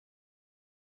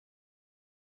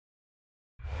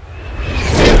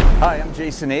Hi, I'm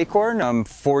Jason Acorn. I'm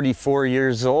 44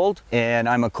 years old and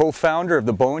I'm a co-founder of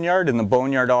the Boneyard and the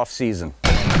Boneyard Off Season.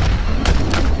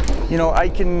 You know, I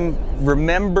can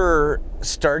remember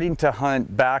starting to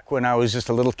hunt back when I was just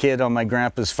a little kid on my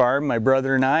grandpa's farm. My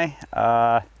brother and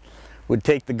I would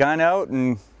take the gun out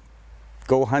and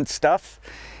go hunt stuff,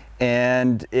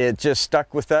 and it just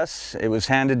stuck with us. It was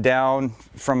handed down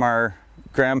from our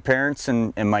grandparents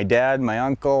and my dad, my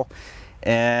uncle,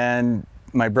 and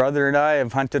my brother and I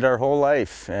have hunted our whole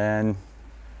life, and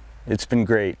it's been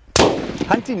great.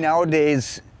 Hunting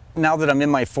nowadays, now that I'm in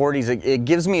my 40s, it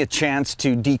gives me a chance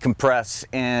to decompress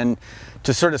and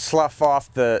to sort of slough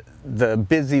off the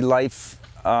busy life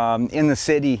in the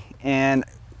city. And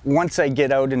once I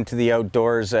get out into the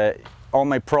outdoors, all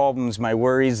my problems, my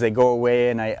worries, they go away,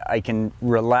 and I can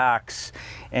relax.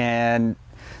 And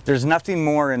there's nothing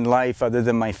more in life other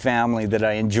than my family that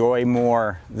I enjoy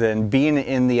more than being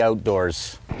in the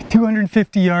outdoors.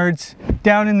 250 yards,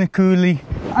 down in the coulee,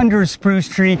 under a spruce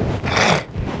tree.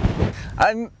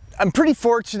 I'm pretty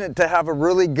fortunate to have a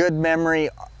really good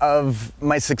memory of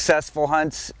my successful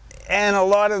hunts and a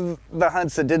lot of the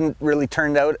hunts that didn't really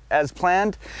turn out as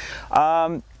planned.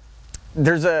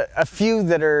 There's a few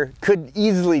that could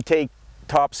easily take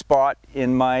top spot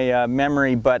in my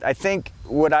memory, but I think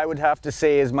what I would have to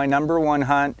say is my #1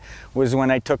 hunt was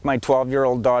when I took my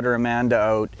 12-year-old daughter Amanda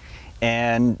out,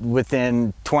 and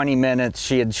within 20 minutes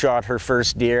she had shot her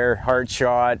first deer, heart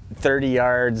shot, 30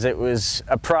 yards. It was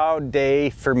a proud day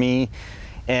for me,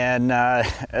 and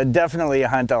definitely a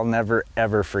hunt I'll never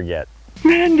ever forget.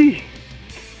 Mandy,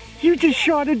 you just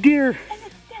shot a deer.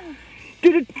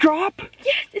 Did it drop?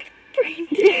 Yes, it's brain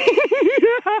dead.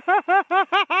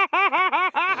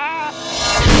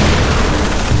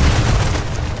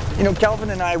 You know, Calvin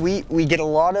and I, we get a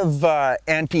lot of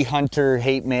anti-hunter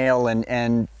hate mail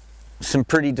and some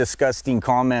pretty disgusting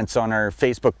comments on our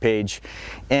Facebook page.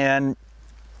 And,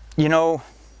 you know,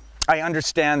 I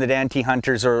understand that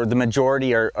anti-hunters, or the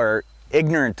majority, are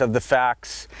ignorant of the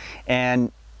facts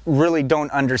and really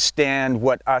don't understand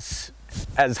what us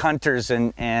as hunters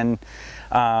and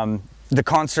the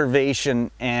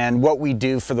conservation and what we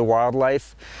do for the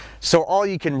wildlife. So all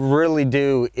you can really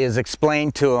do is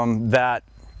explain to them that,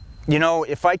 you know,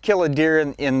 if I kill a deer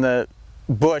in the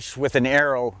bush with an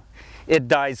arrow, it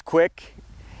dies quick,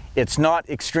 it's not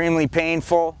extremely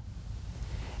painful,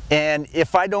 and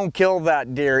if I don't kill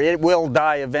that deer, it will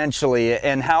die eventually,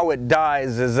 and how it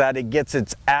dies is that it gets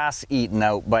its ass eaten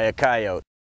out by a coyote.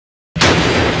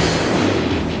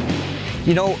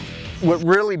 You know, what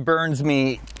really burns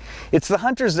me, it's the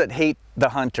hunters that hate the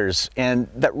hunters, and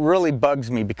that really bugs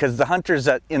me, because the hunters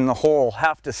that in the whole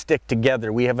have to stick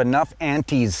together. We have enough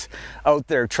antis out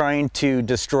there trying to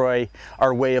destroy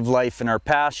our way of life and our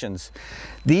passions.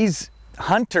 These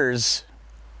hunters,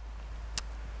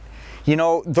 you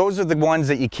know, those are the ones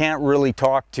that you can't really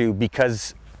talk to,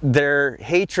 because their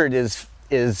hatred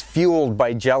is fueled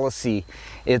by jealousy,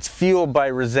 it's fueled by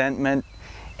resentment,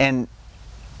 and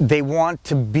they want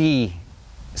to be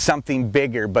something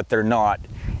bigger, but they're not.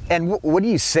 And what do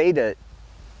you say to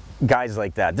guys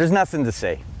like that? There's nothing to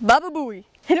say. Baba Booey,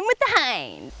 hit him with the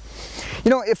hind.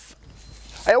 You know,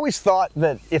 I always thought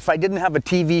that if I didn't have a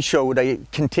TV show, would I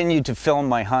continue to film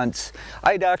my hunts?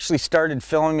 I'd actually started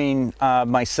filming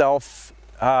myself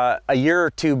a year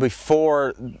or two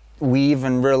before we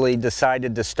even really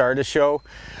decided to start a show.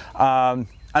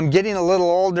 I'm getting a little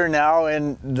older now,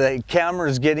 and the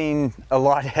camera's getting a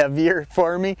lot heavier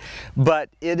for me, but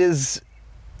it is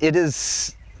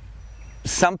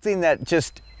something that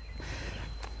just,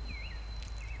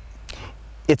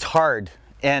 it's hard.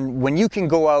 And when you can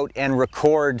go out and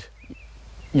record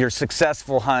your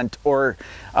successful hunt or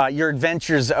your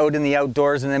adventures out in the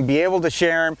outdoors, and then be able to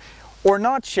share them or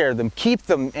not share them, keep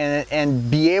them,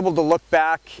 and be able to look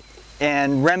back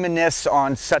and reminisce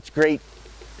on such great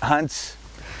hunts,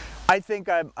 I think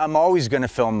I'm always going to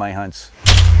film my hunts.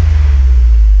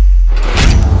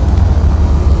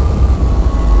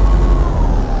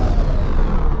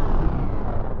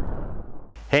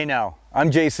 Hey now, I'm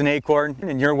Jason Acorn,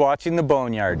 and you're watching The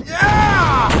Boneyard.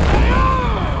 Yeah!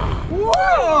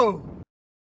 Whoa!